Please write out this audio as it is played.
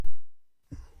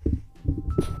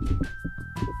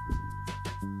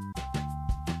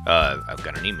I've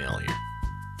got an email here.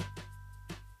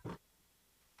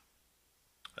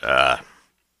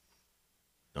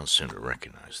 Don't seem to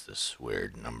recognize this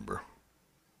weird number.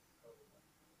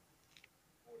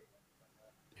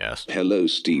 Yes? Hello,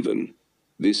 Stephen.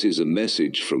 This is a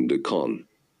message from Decon.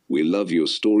 We love your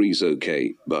stories,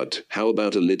 okay, but how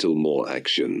about a little more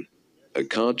action? A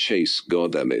car chase,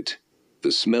 goddammit.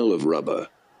 The smell of rubber.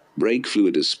 Brake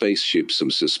fluid, a spaceship,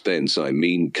 some suspense. I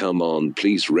mean, come on,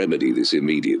 please remedy this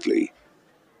immediately.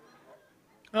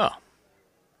 Oh.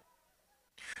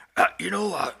 You know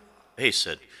what? Hey,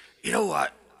 Sid. You know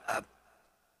what?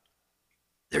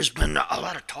 There's been a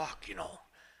lot of talk,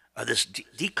 this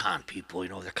decon people,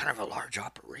 they're kind of a large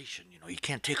operation. You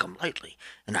can't take them lightly.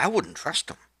 And I wouldn't trust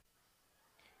them.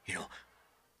 You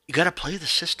got to play the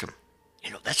system.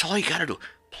 That's all you got to do.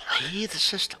 Play the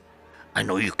system. I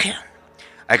know you can.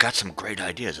 I got some great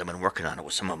ideas. I've been working on it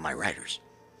with some of my writers.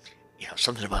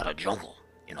 Something about a jungle,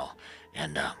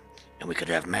 and we could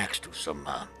have Max do some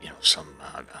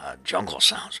jungle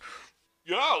sounds.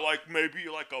 Yeah, like maybe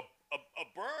like a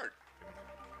bird.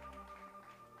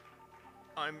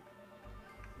 I'm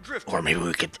drifting. Or maybe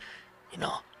we could,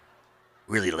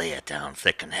 really lay it down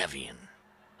thick and heavy and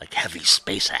like heavy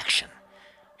space action.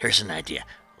 Here's an idea.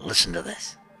 Listen to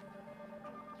this.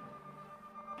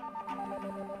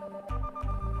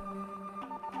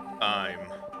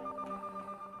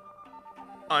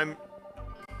 I'm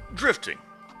drifting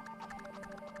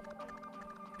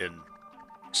in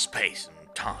space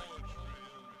and time.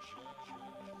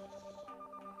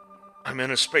 I'm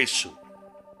in a spacesuit.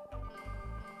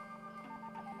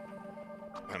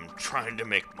 I'm trying to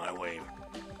make my way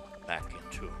back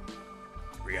into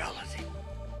reality.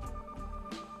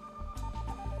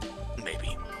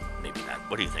 Maybe not.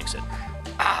 What do you think, Sid?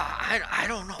 I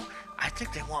don't know. I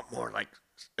think they want more like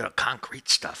concrete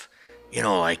stuff.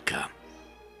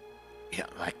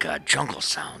 Like jungle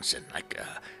sounds and like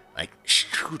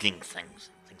shooting things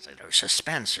and things like that, or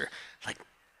suspense, or like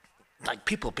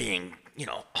people being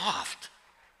offed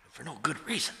for no good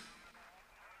reason.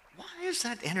 Why is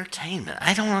that entertainment?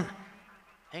 I don't.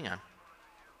 Hang on.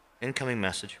 Incoming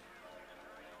message.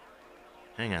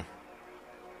 Hang on.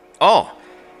 Oh,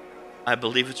 I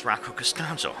believe it's Rocco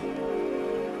Costanzo.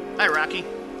 Hi, Rocky.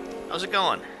 How's it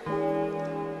going?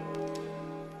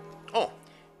 Oh,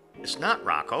 it's not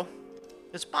Rocco.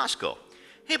 It's Bosco.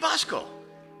 Hey, Bosco.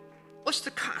 What's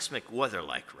the cosmic weather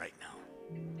like right now?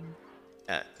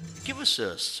 Give us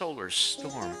a solar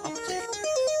storm update,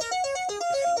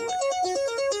 if you would.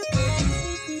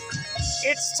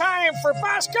 It's time for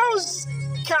Bosco's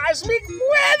Cosmic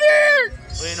Weather!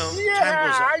 Well,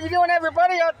 yeah, how you doing,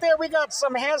 everybody out there? We got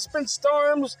some Aspen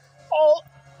storms all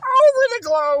over the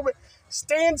globe.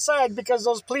 Stay inside because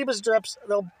those plebis drips,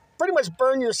 they'll pretty much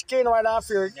burn your skin right off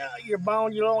your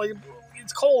bone.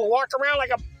 It's cold. Walk around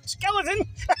like a skeleton.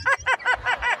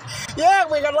 Yeah,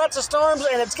 we got lots of storms,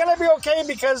 and it's going to be okay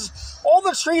because all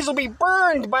the trees will be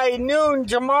burned by noon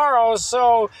tomorrow,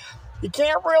 so you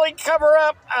can't really cover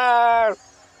up.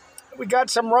 We got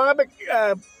some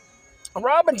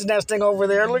robins nesting over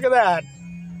there. Look at that.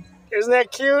 Isn't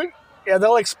that cute? Yeah,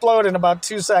 they'll explode in about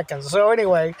 2 seconds. So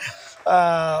anyway,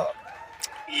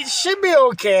 it should be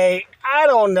okay. I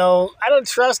don't know. I don't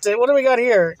trust it. What do we got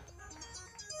here?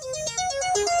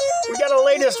 We got a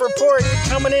latest report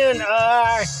coming in.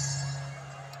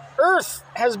 Earth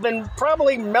has been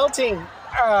probably melting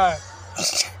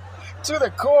to the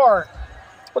core.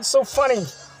 What's so funny?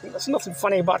 There's nothing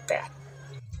funny about that.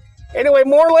 Anyway,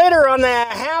 more later on the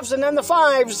halves and then the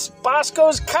fives.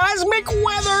 Bosco's Cosmic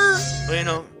Weather.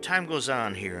 Well, time goes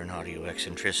on here in Audio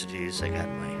Eccentricities. I got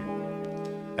my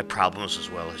problems as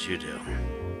well as you do.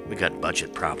 We got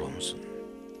budget problems.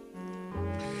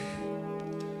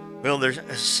 Well, there's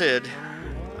Sid,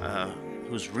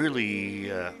 who's really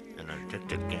an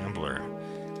addicted gambler,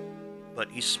 but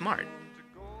he's smart.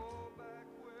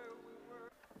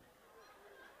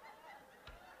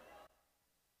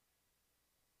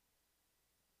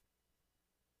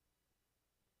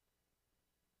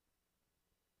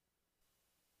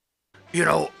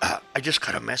 I just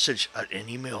got a message, an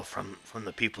email from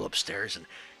the people upstairs,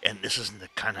 and this isn't the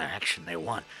kind of action they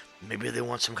want. Maybe they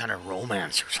want some kind of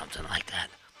romance or something like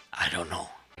that. I don't know.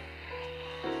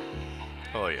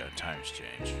 Oh yeah, times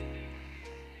change.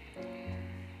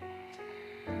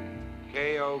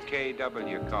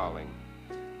 KOKW calling.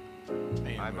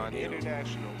 I'm on radio.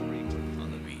 international frequency.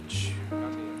 On the beach.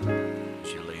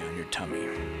 As you lay on your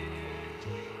tummy.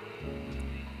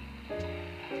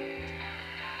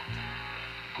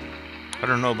 I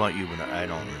don't know about you, but I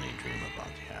don't really dream about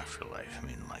the afterlife. I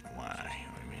mean, like, why?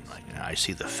 I mean, like, I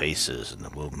see the faces and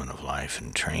the movement of life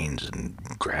and trains and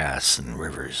grass and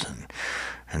rivers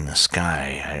and the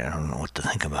sky. I don't know what to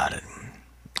think about it.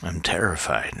 I'm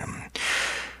terrified.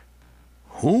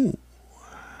 Ooh,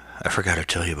 I forgot to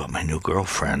tell you about my new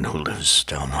girlfriend who lives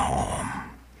down the hall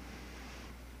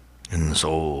in this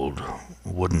old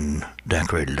wooden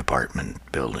decorated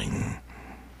apartment building.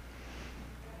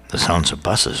 The sounds of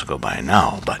buses go by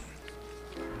now, but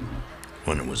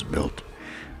when it was built,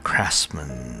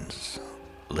 craftsmen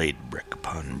laid brick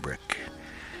upon brick,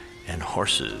 and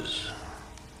horses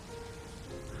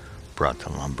brought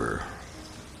the lumber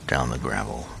down the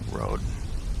gravel road.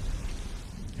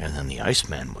 And then the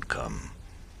Iceman would come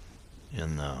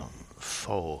in the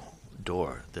faux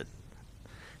door that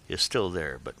is still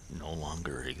there but no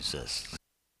longer exists.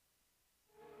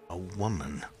 A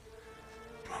woman.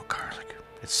 Oh, garlic.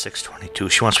 It's 6:22.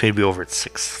 She wants me to be over at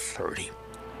 6:30.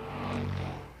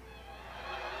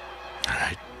 And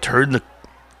I turned the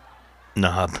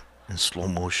knob in slow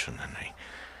motion and I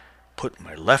put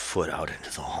my left foot out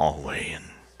into the hallway and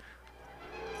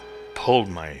pulled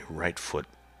my right foot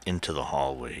into the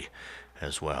hallway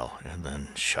as well, and then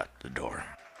shut the door.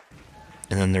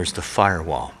 And then there's the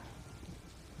firewall.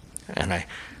 And I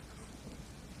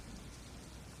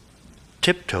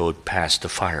tiptoed past the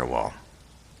firewall,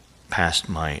 past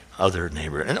my other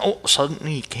neighbor, and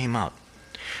suddenly he came out.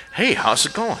 Hey, how's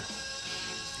it going?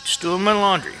 Just doing my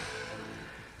laundry.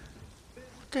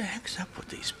 What the heck's up with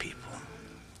these people?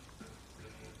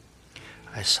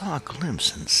 I saw a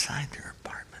glimpse inside their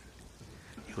apartment.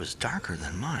 It was darker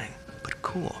than mine, but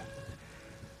cool.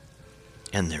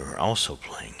 And they were also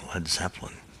playing Led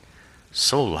Zeppelin,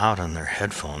 so loud on their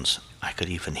headphones I could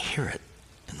even hear it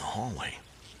in the hallway.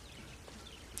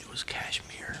 It was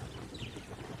Kashmir.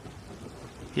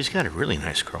 He's got a really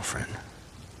nice girlfriend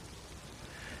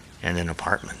and an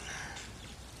apartment.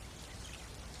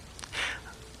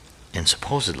 And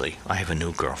supposedly I have a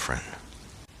new girlfriend.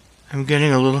 I'm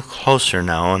getting a little closer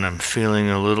now and I'm feeling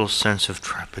a little sense of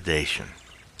trepidation.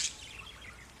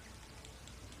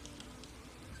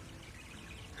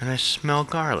 And I smell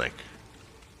garlic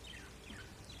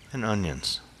and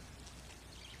onions.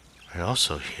 I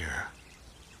also hear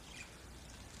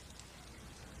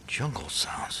jungle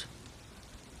sounds.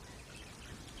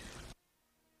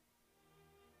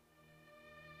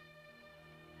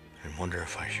 I wonder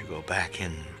if I should go back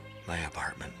in my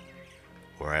apartment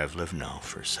where I've lived now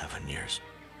for 7 years.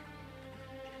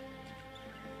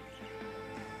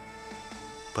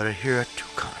 But I hear a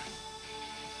toucan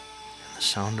and the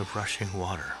sound of rushing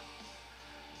water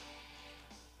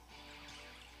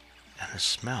and a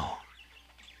smell.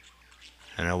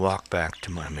 And I walk back to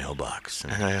my mailbox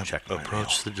and I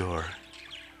approach the door.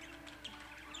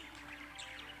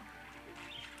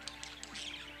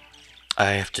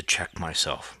 I have to check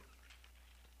myself.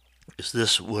 Is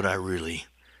this what I really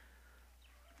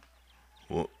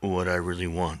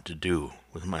want to do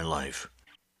with my life?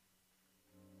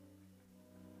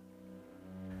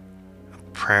 A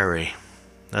prairie.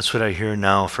 That's what I hear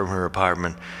now from her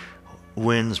apartment.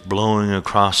 Winds blowing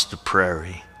across the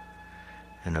prairie.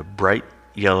 And a bright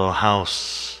yellow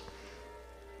house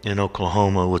in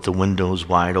Oklahoma with the windows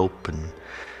wide open.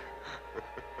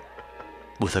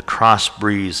 With a cross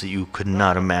breeze that you could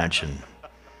not imagine.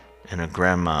 And a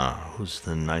grandma who's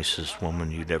the nicest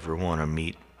woman you'd ever want to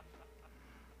meet.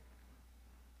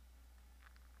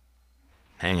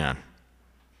 Hang on.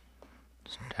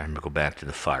 It's time to go back to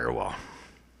the firewall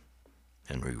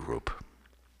and regroup.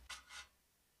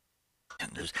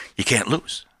 And you can't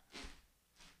lose.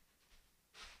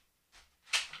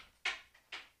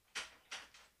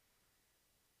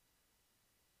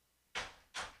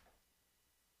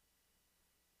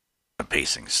 The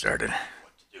pacing started.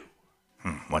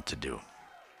 What to do?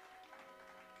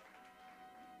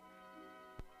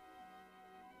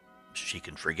 She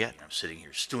can forget. I'm sitting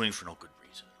here stewing for no good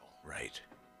reason at all. Right.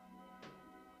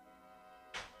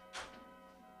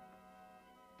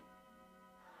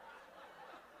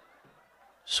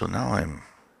 So now I'm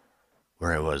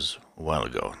where I was a while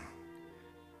ago.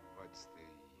 What's the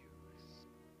use?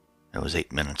 That was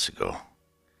 8 minutes ago.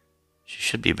 She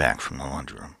should be back from the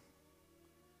laundry room.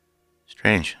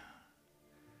 Strange.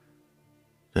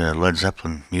 The Led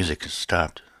Zeppelin music has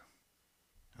stopped.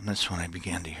 And that's when I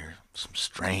began to hear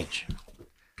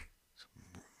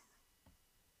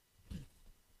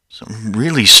some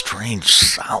really strange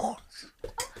sounds.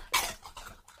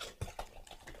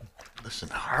 Listen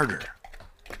harder,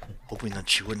 hoping that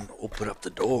she wouldn't open up the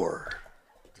door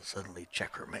to suddenly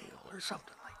check her mail or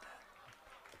something like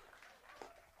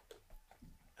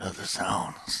that. Other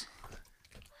sounds.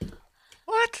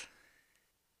 What?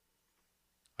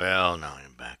 Well, now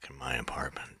I'm back in my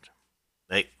apartment.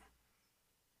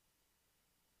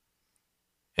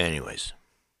 Anyways,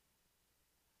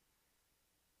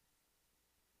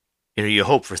 you know, you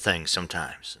hope for things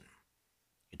sometimes. And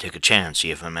you take a chance, you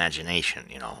have imagination,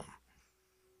 you know.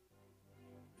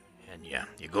 And yeah,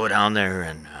 you go down there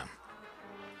and,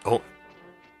 oh,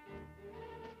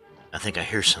 I think I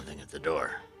hear something at the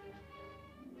door.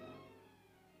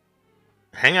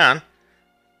 Hang on.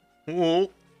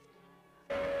 Ooh.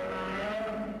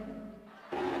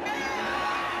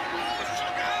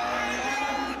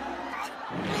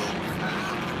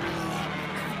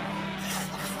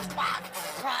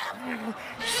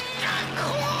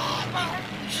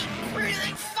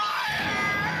 Breathing fire!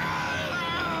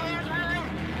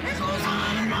 It goes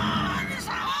on and on! It's